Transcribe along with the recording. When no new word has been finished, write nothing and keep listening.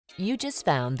You just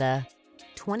found the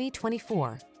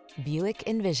 2024 Buick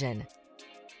Envision.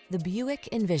 The Buick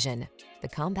Envision, the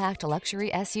compact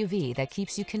luxury SUV that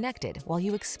keeps you connected while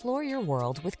you explore your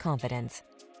world with confidence.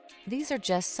 These are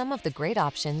just some of the great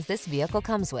options this vehicle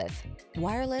comes with: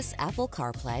 wireless Apple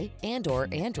Carplay and/or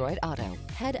Android Auto,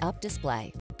 head-up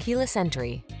display, keyless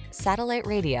entry, satellite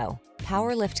radio,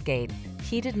 power liftgate,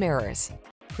 heated mirrors,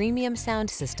 premium sound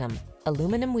system,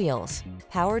 aluminum wheels,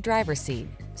 power driver seat,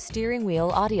 steering wheel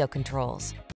audio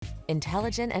controls.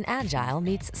 Intelligent and agile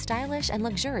meets stylish and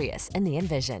luxurious in the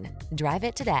Envision. Drive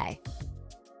it today.